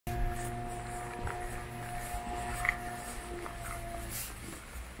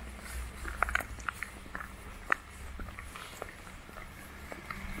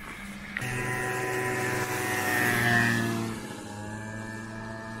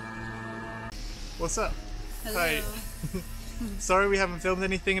What's up? Hello. Hi. Sorry we haven't filmed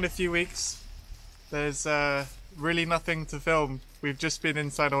anything in a few weeks. There's really nothing to film. We've just been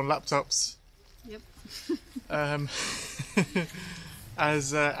inside on laptops. Yep. Um, as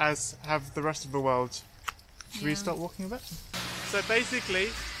have the rest of the world. Should we start walking a bit? So basically,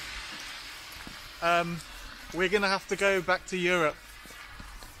 we're gonna have to go back to Europe.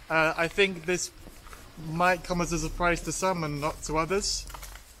 I think this might come as a surprise to some and not to others.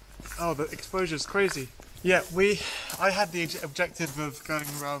 Oh, the exposure is crazy. Yeah, I had the objective of going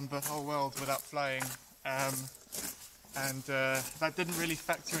around the whole world without flying, and that didn't really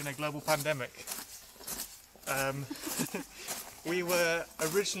factor in a global pandemic. We were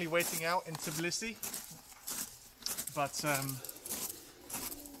originally waiting out in Tbilisi, but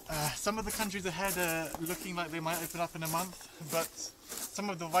some of the countries ahead are looking like they might open up in a month, but some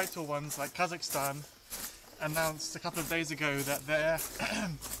of the vital ones, like Kazakhstan, announced a couple of days ago that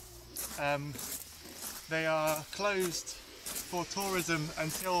they are closed for tourism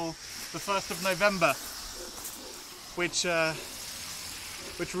until the 1st of November, which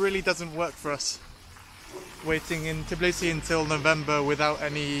really doesn't work for us. Waiting in Tbilisi until November without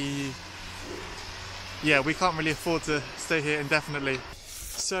any... Yeah, we can't really afford to stay here indefinitely.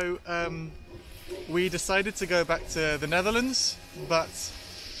 So we decided to go back to the Netherlands, but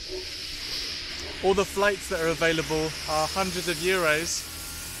all the flights that are available are hundreds of euros.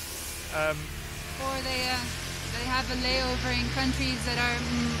 Or they have a layover in countries that are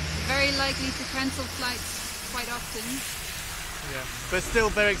very likely to cancel flights quite often. Yeah, but still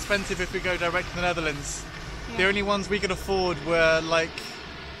very expensive if we go direct to the Netherlands. Yeah. The only ones we could afford were like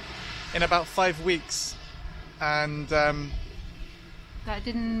in about 5 weeks, and That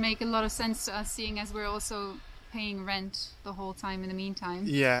didn't make a lot of sense to us, seeing as we're also paying rent the whole time in the meantime.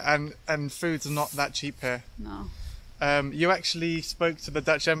 yeah, and food's not that cheap here. No, You actually spoke to the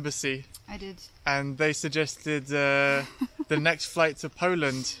Dutch embassy, I did. and they suggested the next flight to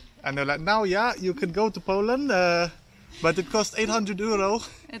Poland, and they're like, now yeah, you can go to Poland, but it costs 800 euro,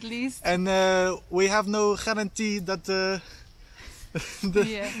 At least. and we have no guarantee that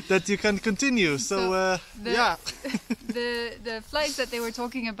Yeah. that you can continue. So yeah. The flights that they were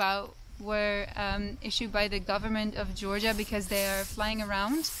talking about were issued by the government of Georgia, because they are flying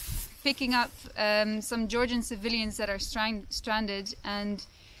around picking up some Georgian civilians that are stranded, and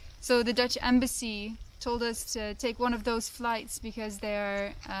so the Dutch embassy told us to take one of those flights because they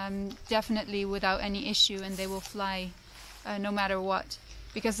are definitely without any issue, and they will fly no matter what,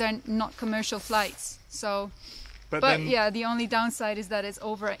 because they're not commercial flights. So but then, yeah, the only downside is that it's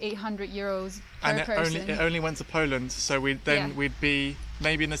over 800 euros per and person. it only went to Poland, so we'd be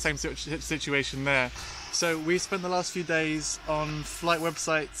maybe in the same situation there. So we spent the last few days on flight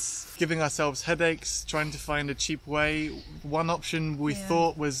websites, giving ourselves headaches, trying to find a cheap way. One option we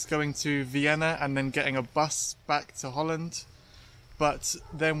thought was going to Vienna and then getting a bus back to Holland, but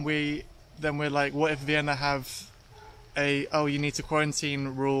then we're like, what if Vienna have you need to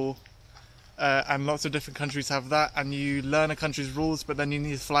quarantine rule? And lots of different countries have that, and you learn a country's rules, but then you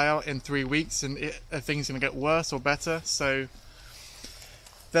need to fly out in 3 weeks, and are things going to get worse or better? So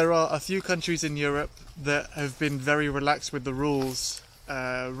there are a few countries in Europe that have been very relaxed with the rules.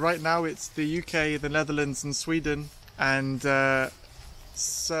 Right now it's the UK, the Netherlands and Sweden, and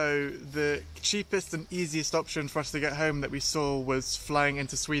so the cheapest and easiest option for us to get home that we saw was flying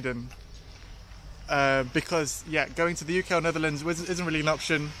into Sweden. Because going to the UK or Netherlands isn't really an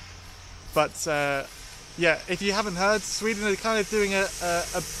option. But if you haven't heard, Sweden are kind of doing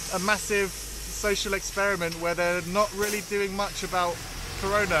a massive social experiment where they're not really doing much about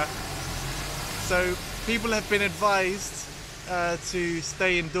Corona. So people have been advised to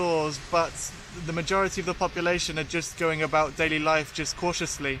stay indoors, but the majority of the population are just going about daily life just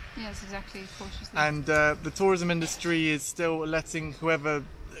cautiously. Yes, exactly, cautiously. And the tourism industry is still letting whoever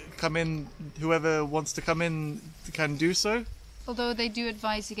wants to come in can do so. Although they do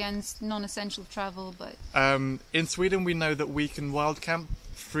advise against non-essential travel, but... in Sweden we know that we can wild camp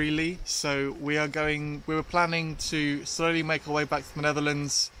freely, so we were planning to slowly make our way back to the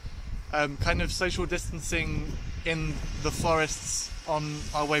Netherlands, kind of social distancing in the forests on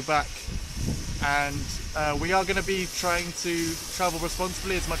our way back. And we are going to be trying to travel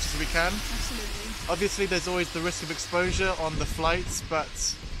responsibly as much as we can. Absolutely. Obviously there's always the risk of exposure on the flights, but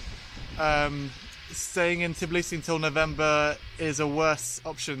staying in Tbilisi until November is a worse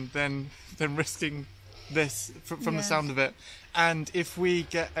option than risking this from the sound of it. And if we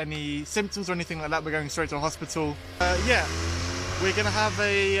get any symptoms or anything like that, we're going straight to a hospital. We're going to have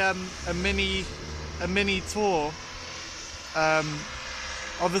a mini tour,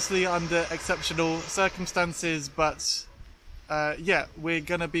 obviously under exceptional circumstances, but yeah, we're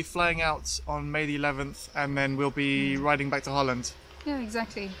gonna be flying out on May the 11th, and then we'll be riding back to Holland. Yeah,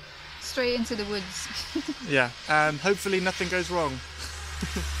 exactly. Straight into the woods. Yeah, and hopefully nothing goes wrong.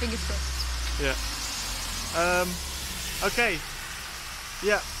 Fingers crossed. Yeah. Okay.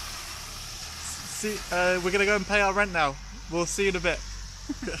 Yeah. See, we're gonna go and pay our rent now. We'll see you in a bit.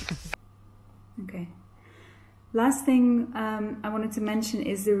 Okay. Last thing I wanted to mention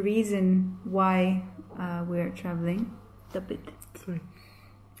is the reason why we're traveling. Sorry.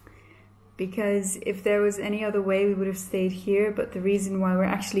 Because if there was any other way, we would have stayed here. But the reason why we're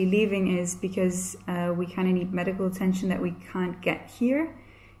actually leaving is because we kind of need medical attention that we can't get here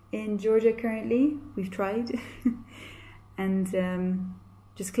in Georgia currently. We've tried. And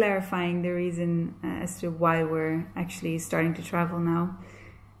just clarifying the reason as to why we're actually starting to travel now.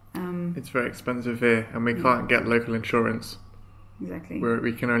 It's very expensive here, and we can't get local insurance. Exactly.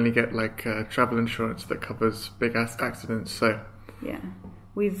 We can only get like travel insurance that covers big accidents. So yeah,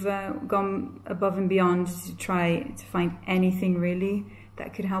 we've gone above and beyond to try to find anything really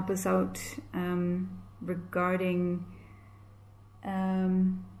that could help us out regarding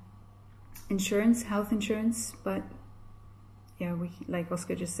insurance, health insurance. But yeah, we, like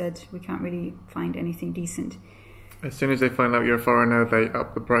Oscar just said, we can't really find anything decent. As soon as they find out you're a foreigner, they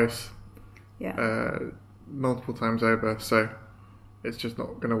up the price. Yeah. Multiple times over, so it's just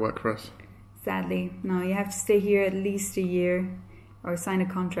not going to work for us. Sadly, no. You have to stay here at least a year, or sign a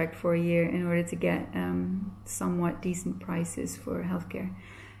contract for a year in order to get somewhat decent prices for healthcare.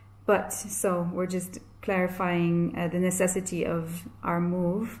 But so we're just clarifying the necessity of our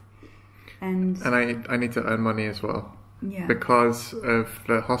move, and I need to earn money as well. Yeah. Because of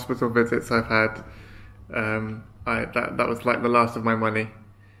the hospital visits I've had. That was like the last of my money.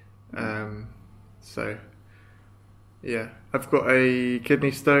 So yeah, I've got a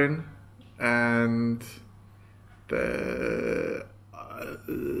kidney stone and the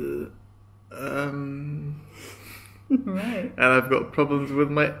right. and I've got problems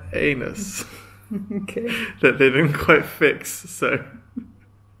with my anus. Okay. That they didn't quite fix, so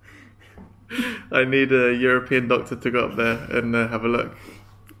I need a European doctor to go up there and have a look.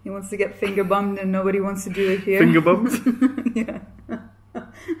 He wants to get finger bummed and nobody wants to do it here. Finger bummed? Yeah.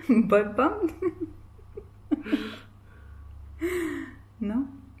 Butt bummed? No?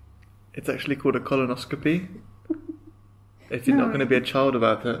 It's actually called a colonoscopy. If you're not going to be a child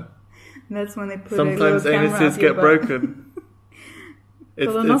about it. That's when they put sometimes a little camera anuses up your get butt. broken.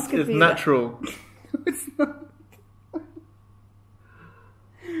 Colonoscopy, it's natural. No, it's not.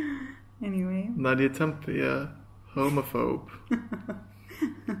 Anyway. Nadia Tempia, homophobe.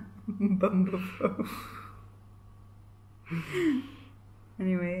 Bumblephobe.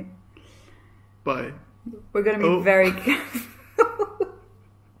 Anyway. Bye. We're going to be very careful.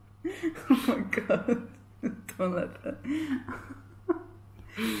 Oh my god. Don't let that.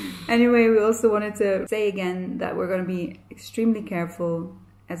 Anyway, we also wanted to say again that we're going to be extremely careful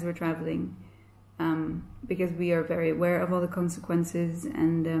as we're traveling, because we are very aware of all the consequences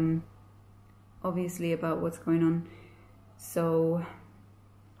and obviously about what's going on. So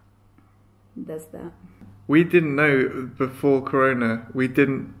that's that. We didn't know before Corona. We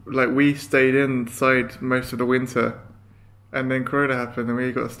stayed inside most of the winter, and then Corona happened and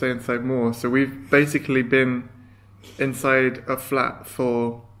we got to stay inside more. So we've basically been inside a flat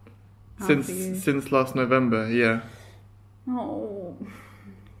for since last November. Yeah. Oh.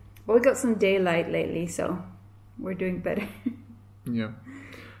 Well, we got some daylight lately, so we're doing better. Yeah.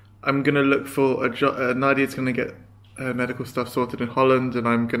 I'm gonna look for a job. Nadia's gonna get medical stuff sorted in Holland, and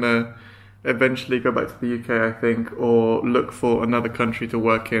I'm gonna eventually go back to the UK, I think, or look for another country to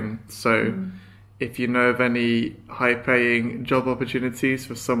work in. So if you know of any high-paying job opportunities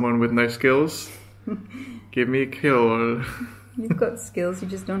for someone with no skills, give me a call. You've got skills, you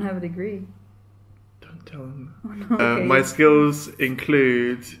just don't have a degree. Don't tell them. Oh, no, okay. My skills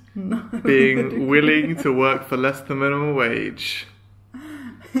include being willing to work for less than minimum wage.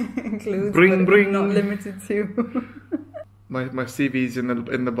 Includes, bring. Not limited to. My CV's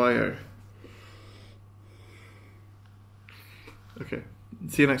in the bio. Okay.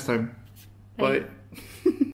 See you next time. Bye. Bye.